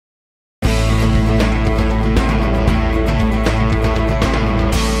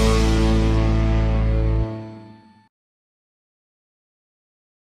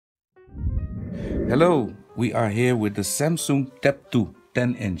Hello, we are here with the Samsung Tab 2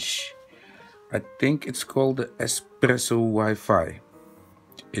 10-inch. I think it's called the EspressoWifi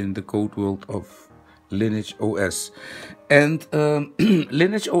in the code world of Lineage OS. And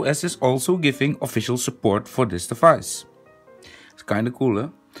Lineage OS is also giving official support for this device. It's kind of cool,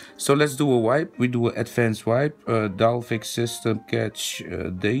 huh? So let's do a wipe. We do an advanced wipe, Dalvik system catch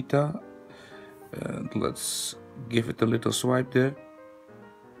data. And let's give it a little swipe there.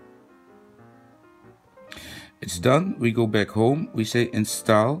 It's done. We go back home. We say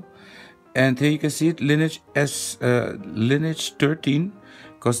install, and here you can see it, Lineage 13,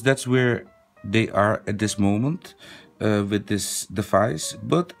 because that's where they are at this moment with this device.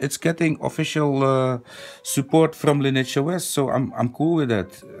 But it's getting official support from Lineage OS, so I'm cool with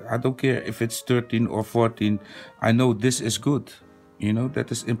that. I don't care if it's 13 or 14. I know this is good. You know,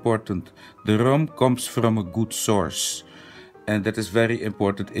 that is important. The ROM comes from a good source, and that is very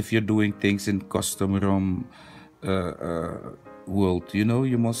important if you're doing things in custom ROM world. You know,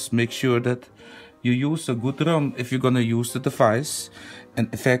 you must make sure that you use a good ROM if you're gonna use the device. And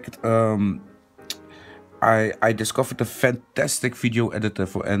in fact, I discovered a fantastic video editor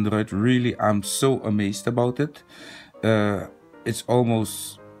for Android. Really, I'm so amazed about it. It's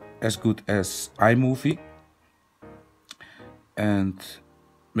almost as good as iMovie, and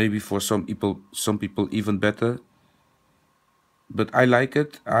maybe for some people even better. But I like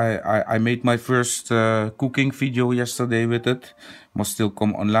it. I made my first cooking video yesterday with it. Must still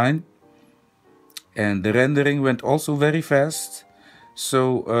come online. And the rendering went also very fast.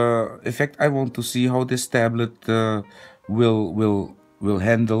 So in fact, I want to see how this tablet will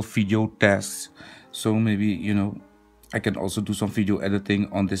handle video tasks. So maybe, you know, I can also do some video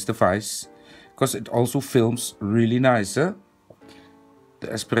editing on this device, because it also films really nice, huh? The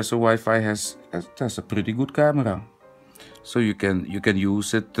EspressoWifi has a pretty good camera. So you can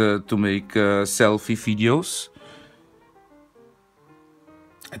use it to make selfie videos.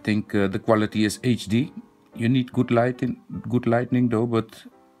 I think the quality is HD. You need good lighting though, but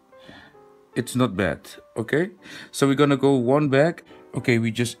it's not bad. Okay, so we're gonna go one back. Okay,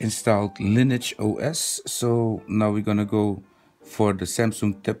 we just installed Lineage OS, so now we're gonna go for the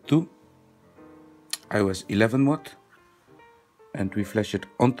Samsung Tab 2 iOS 11 mod, and we flash it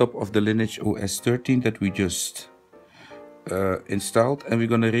on top of the Lineage OS 13 that we just installed, and we're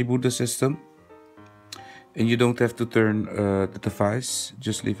gonna reboot the system. And you don't have to turn the device,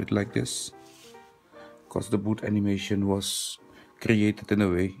 just leave it like this, because the boot animation was created in a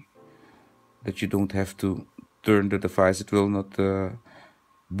way that you don't have to turn the device. It will not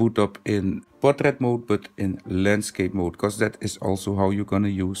boot up in portrait mode, but in landscape mode, because that is also how you're gonna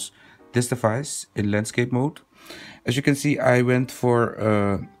use this device, in landscape mode. As you can see, I went for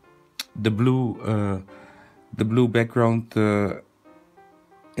the blue background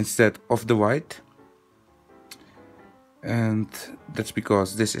instead of the white, and that's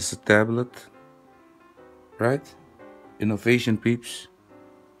because this is a tablet, right? Innovation, peeps.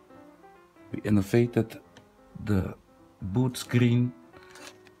 We innovated the boot screen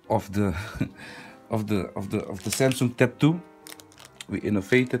of the of the Samsung Tab 2. We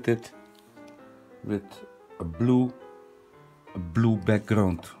innovated it with a blue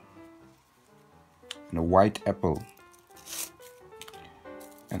background and a white apple,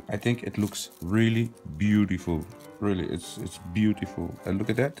 and I think it looks really beautiful. Really, it's beautiful. And look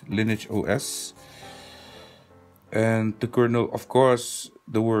at that, Lineage OS, and the kernel, of course,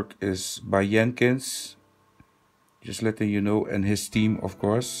 the work is by Jenkins, just letting you know, and his team, of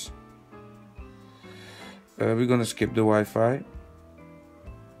course. We're gonna skip the Wi-Fi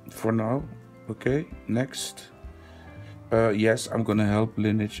for now. Okay, next. Yes, I'm gonna help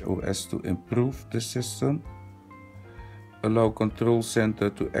Lineage OS to improve the system. Allow control center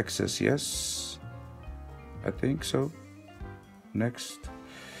to access, yes, I think so. Next,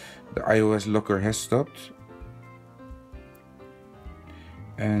 the iOS locker has stopped,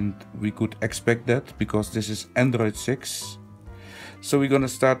 and we could expect that because this is Android 6. So we're gonna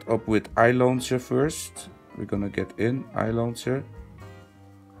start up with iLauncher first. We're gonna get in iLauncher,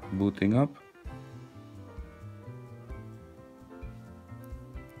 booting up.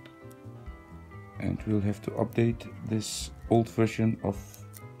 And we'll have to update this old version of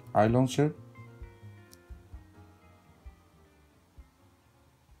iLauncher.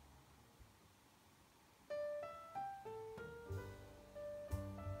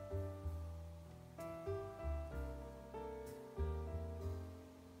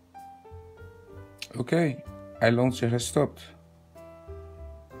 Okay, iLauncher has stopped.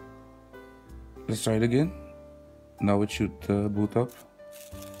 Let's try it again. Now it should boot up.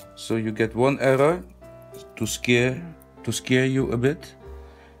 So you get one error to scare you a bit,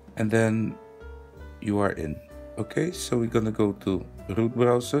 and then you are in. Okay, so we're gonna go to root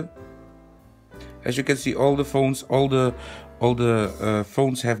browser. As you can see, all the phones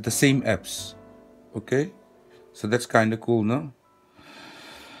phones have the same apps. Okay, so that's kind of cool, no?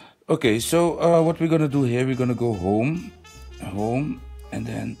 Okay, so what we're gonna do here, we're gonna go home, and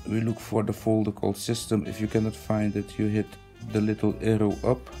then we look for the folder called system. If you cannot find it, you hit the little arrow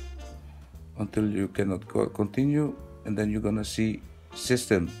up until you cannot continue, and then you're gonna see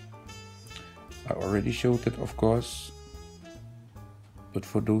system. I already showed it, of course, but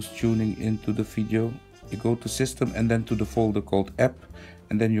for those tuning into the video, you go to system and then to the folder called app,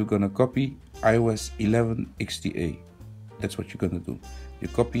 and then you're gonna copy iOS 11 XDA. That's what you're gonna do. You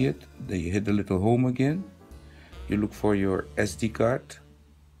copy it, then you hit the little home again, you look for your SD card,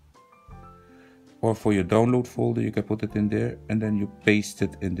 or for your download folder, you can put it in there, and then you paste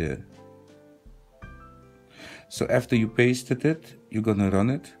it in there. So after you pasted it, you're gonna run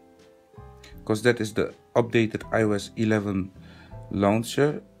it, because that is the updated iOS 11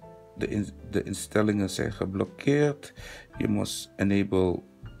 launcher. De instellingen zijn geblokkeerd. You must enable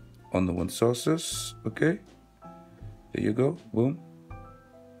unknown sources. Okay, there you go, boom.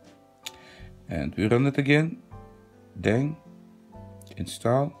 And we run it again. Dang,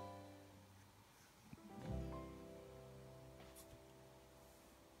 install.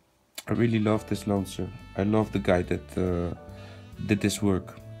 I really love this launcher. I love the guy that did this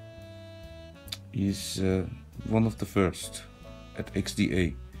work. He's one of the first at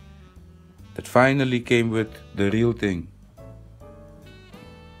XDA that finally came with the real thing.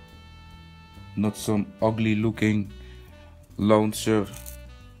 Not some ugly looking launcher,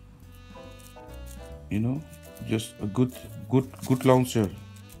 you know, just a good launcher.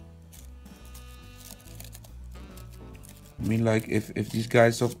 I mean, like if these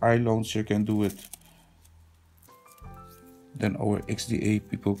guys of iLauncher can do it, then our XDA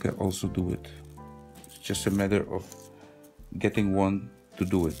people can also do it. It's just a matter of getting one to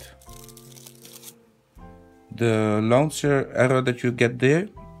do it. The launcher error that you get there,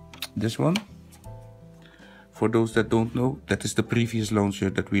 this one, for those that don't know, that is the previous launcher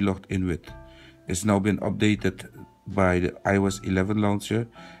that we logged in with. It's now been updated by the iOS 11 launcher,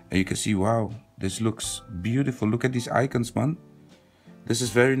 and you can see, wow, this looks beautiful. Look at these icons, man. This is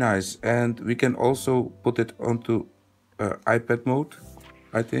very nice, and we can also put it onto iPad mode,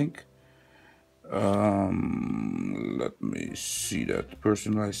 I think. Let me see that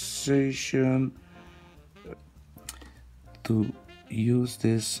personalization. To use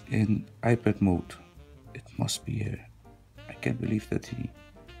this in iPad mode, it must be here. I can't believe that he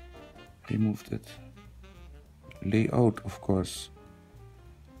removed it. Layout, of course.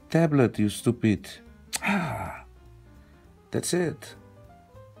 Tablet, you stupid. Ah, that's it.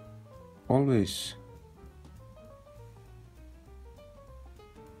 Always.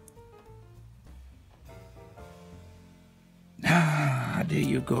 Ah, there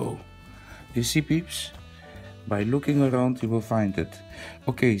you go. You see, peeps? By looking around, you will find it.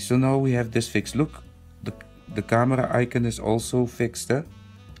 Okay, so now we have this fixed. Look, the camera icon is also fixed. Eh?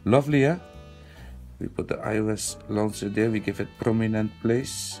 Lovely, eh? We put the iOS launcher there. We give it prominent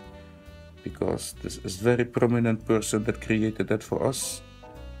place, because this is very prominent person that created that for us.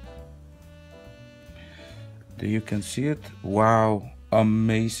 There you can see it. Wow,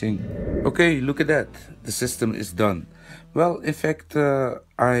 amazing. Okay, look at that. The system is done. Well, in fact,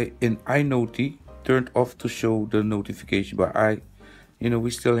 in iNoti turned off to show the notification, but we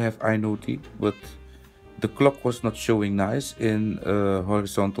still have iNoti, but the clock was not showing nice in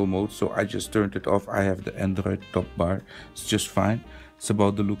horizontal mode, so I just turned it off. I have the Android top bar. It's just fine. It's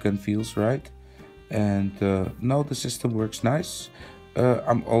about the look and feels, right? And now the system works nice.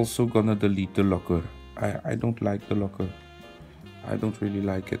 I'm also gonna delete the locker. I don't like the locker. I don't really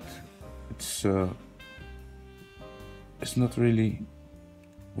like it. It's not really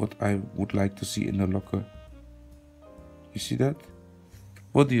what I would like to see in a locker. You see that?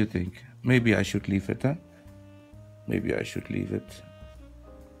 What do you think? Maybe I should leave it, huh? Maybe I should leave it.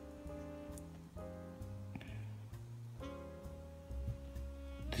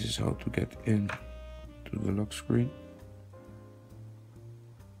 This is how to get in to the lock screen.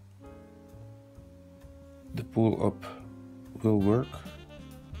 The pull up will work.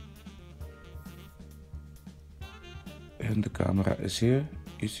 And the camera is here.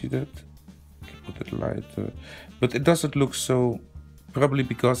 You see that? Put it light, but it doesn't look so, probably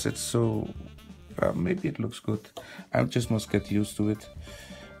because it's so, maybe it looks good. I just must get used to it.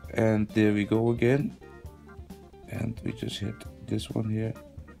 And there we go again. And we just hit this one here,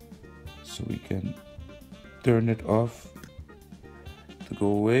 so we can turn it off to go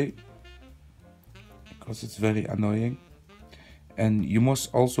away, because it's very annoying. and you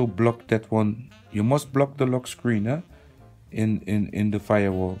must also block that one. You must block the lock screen in the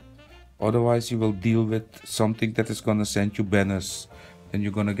firewall. Otherwise you will deal with something that is gonna send you banners, and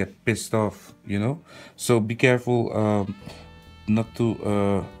you're gonna get pissed off, you know. So be careful not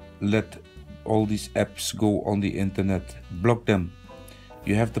to let all these apps go on the internet. Block them.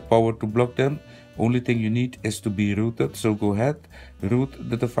 You have the power to block them. Only thing you need is to be rooted. So go ahead, root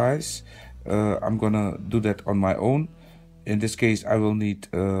the device. I'm gonna do that on my own. In this case, I will need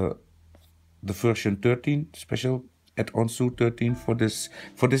the version 13 special at OnSU 13 for this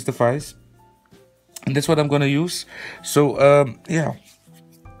device, and that's what I'm gonna use. So yeah,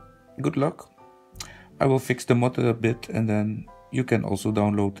 good luck. I will fix the mod a bit, and then you can also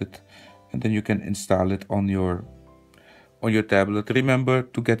download it, and then you can install it on your tablet. Remember,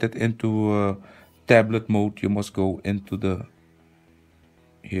 to get it into tablet mode, you must go into the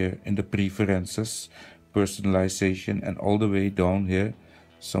here in the preferences, personalization, and all the way down here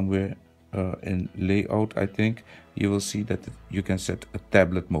somewhere in layout, I think you will see that you can set a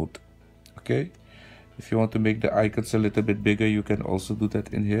tablet mode. Okay, if you want to make the icons a little bit bigger, you can also do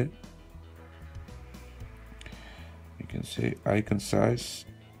that in here. You can say icon size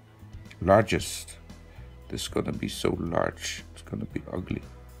largest. This is gonna be so large, it's gonna be ugly,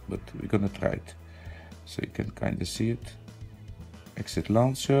 but we're gonna try it. So you can kind of see it. Exit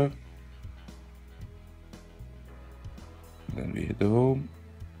launcher. Then we hit the home.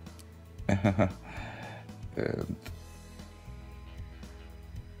 And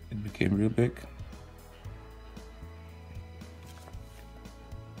it became real big.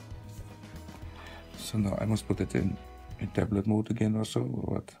 So now I must put it in tablet mode again or so,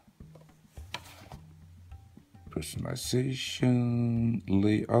 or what? Personalization,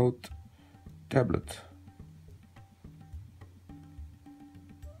 layout, tablet.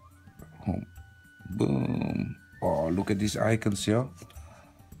 Home. Boom. Oh, look at these icons, yeah.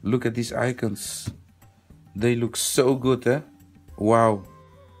 Look at these icons. They look so good, eh? Wow.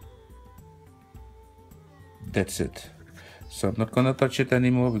 That's it. So I'm not gonna touch it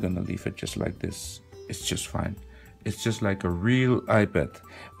anymore. We're gonna leave it just like this. It's just fine. It's just like a real iPad.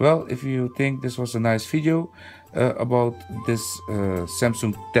 Well, if you think this was a nice video about this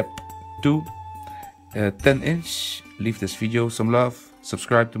Samsung Tab 2 10-inch, leave this video some love,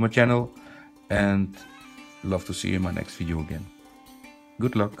 subscribe to my channel, and love to see you in my next video again.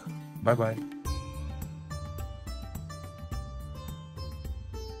 Good luck. Bye bye.